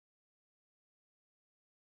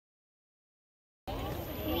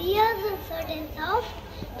students of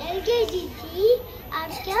LKG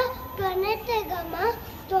after Pranatagama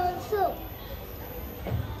also.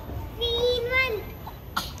 Green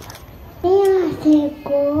years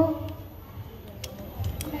ago,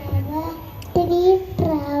 there were three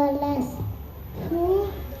travelers who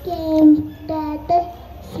came to the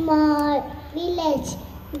small village.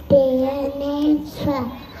 Their names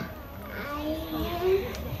were Anan,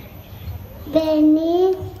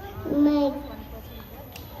 Benny, Mike.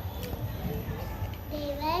 They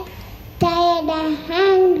were tired and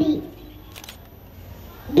hungry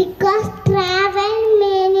because traveled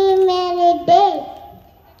many days.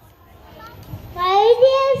 My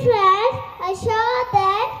dear friends, I saw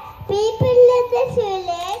that people in this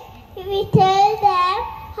village, if we tell them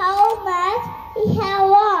how much we have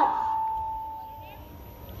walked.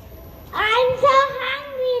 I'm so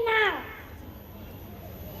hungry now.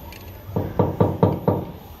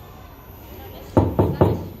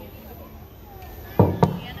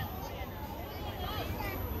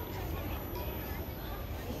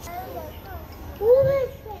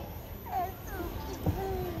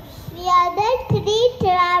 We are the three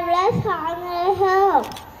travelers on our home.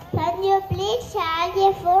 Can you please share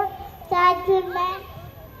your food, Sergeant?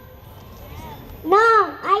 No,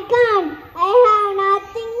 I can't. I have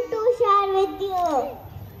nothing to share with you.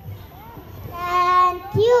 Thank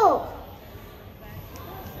you.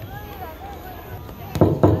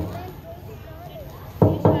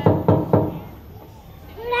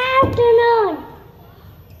 Good afternoon.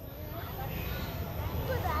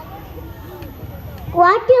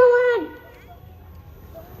 What do you want?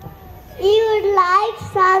 You would like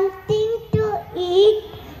something to eat?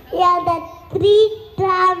 We are the three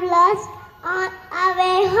travelers on our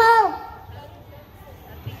way home.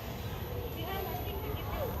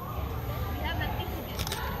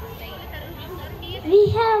 We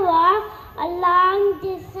have walked a long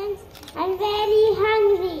distance and very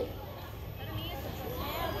hungry.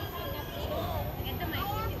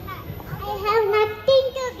 I have nothing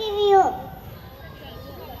to give you.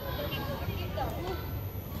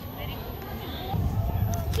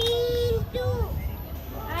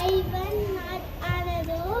 I will not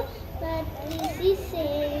another, but this is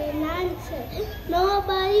an answer.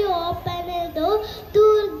 Nobody open a door to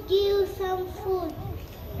give some food.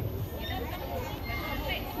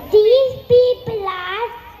 These people are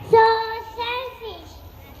so selfish.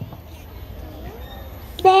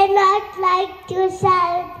 They not like to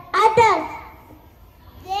serve others.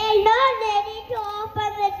 They not ready to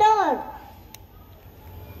open the door.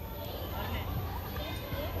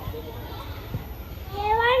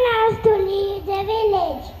 They want us to leave the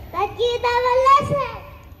village. That is our lesson.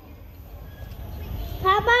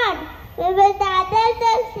 Come on, we will gather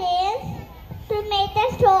the seeds to make a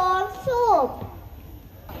strong soup.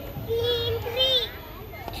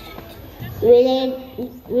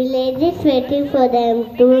 Village is waiting for them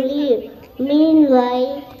to leave.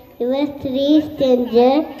 Meanwhile, our three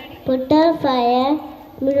strangers put a fire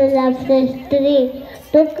middle of the street,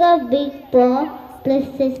 took a big paw,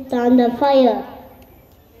 placed it on the fire.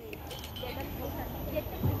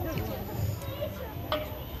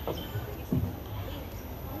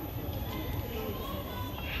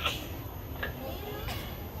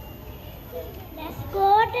 Let's go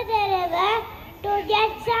to the river to get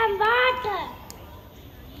some water.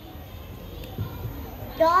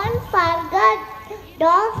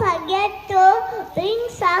 Don't forget to bring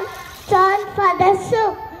some salt for the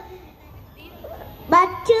soup. But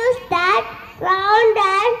choose that round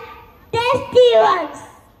and tasty ones.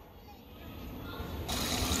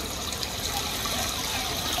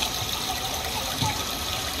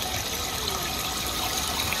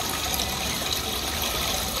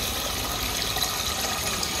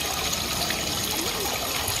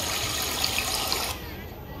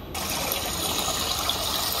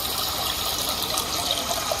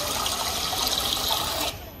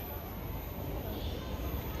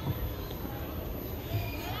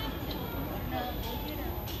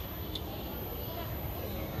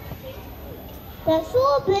 The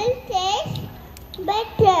soup will taste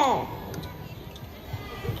better.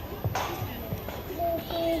 The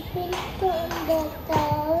people from the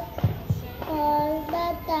town all the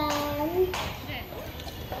time.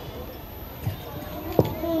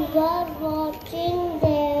 We were watching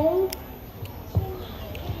them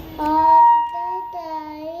all the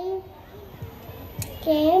time.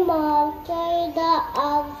 Came outside the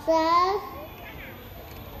outside.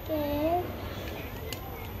 Came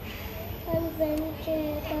and went to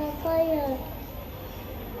the fire.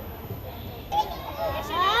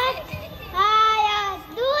 What are you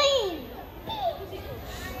doing?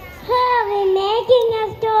 We're making a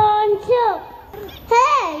stone soup.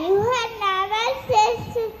 Hey, you had never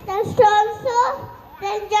the stone soup?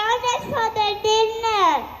 Then join us for the dinner,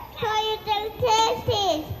 so you can taste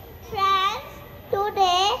it. Friends,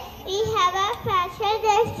 today we have a special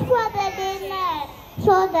dish for the dinner,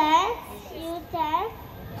 so that you can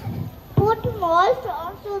put more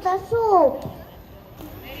stones to the soup.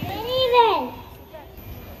 Very well.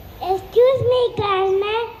 Excuse me,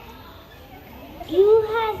 Grandma. You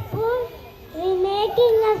have put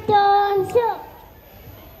remaking a stone soup.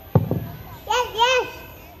 Yes.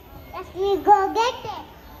 Let me go get it.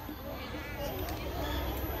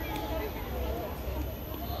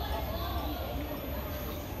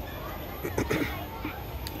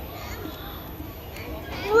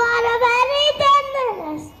 You are a very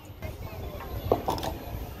dangerous.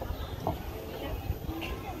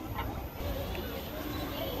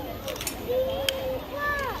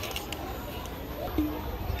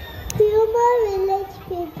 Few more village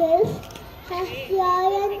people have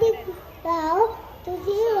joined the crowd to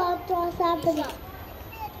see what was happening.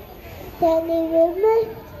 Then the women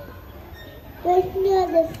went near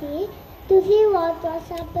the sea to see what was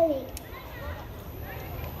happening.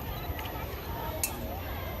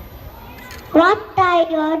 What are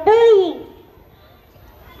you doing?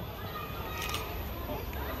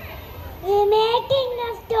 We're making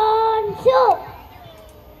a stone soup.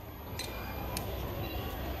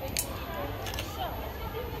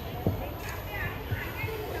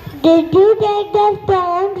 Did you take the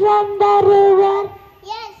stone from the river?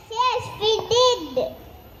 Yes, we did.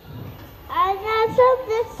 And also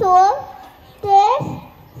the soup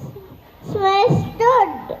smells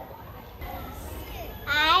good.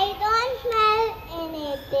 I don't smell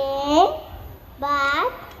anything, but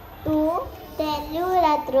to tell you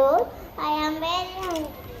the truth, I am very hungry.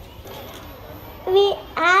 We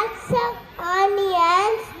add some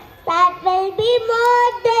onions that will be more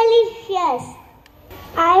delicious.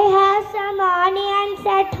 I have some onions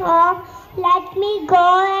at home. Let me go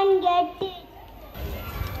and get it.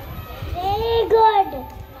 Very good.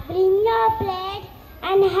 Bring your plate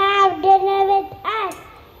and have dinner with us.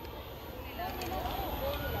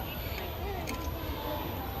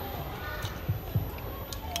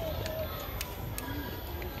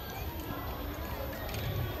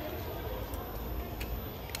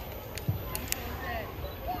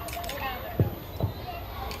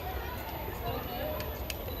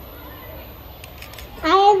 I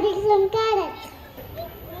am taking some carrots.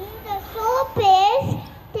 The soup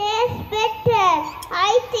tastes better.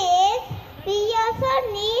 I think we also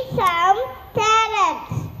need some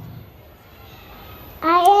carrots. I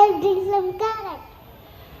am taking some carrots.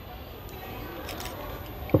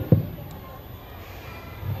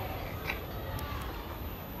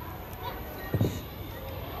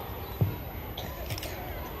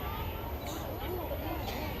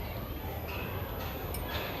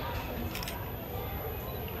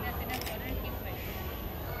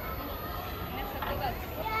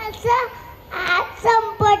 Add some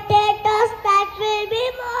potatoes that will be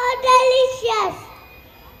more delicious.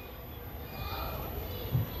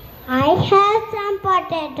 I have some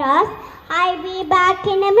potatoes. I'll be back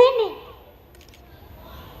in a minute.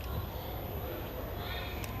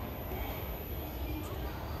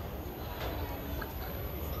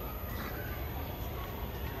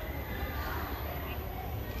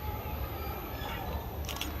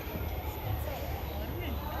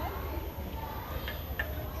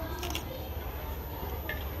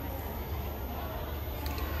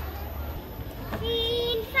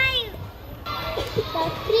 The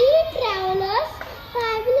three travelers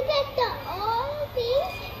will get all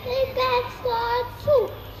things they can for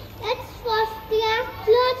soup. Let's first get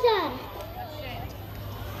closer.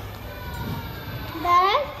 There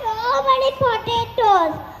are so many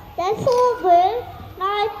potatoes. The soup will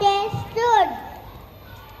not taste good.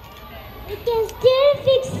 We can still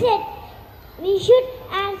fix it. We should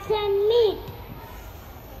add some meat.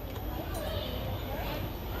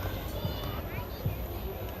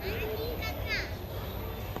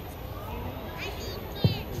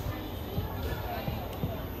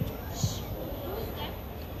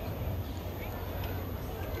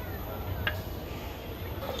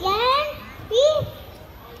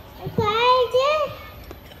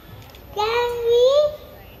 Can we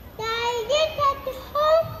try it at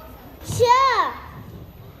home? Sure.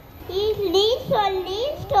 It needs only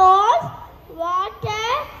stones, water,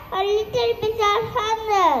 a little bit of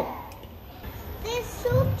honey. This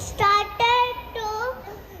soup started to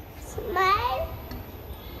smell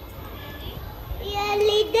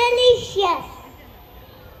really delicious.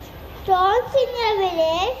 Stones in the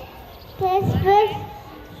village taste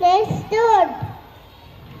good.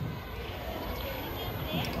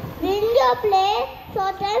 Bring your plate so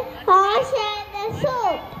that I'll share the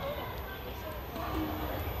soup.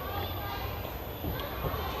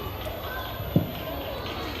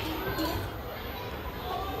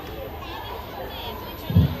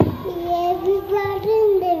 everybody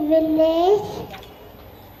in the village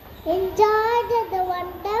enjoyed the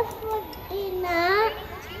wonderful dinner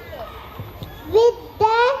with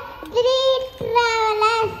the three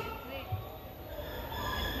travelers.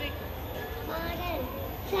 Modern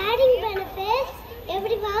sharing benefits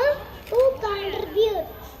everyone who contributes.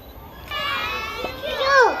 Thank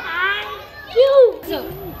you.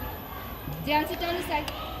 So, Jan, sit on the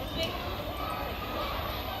side.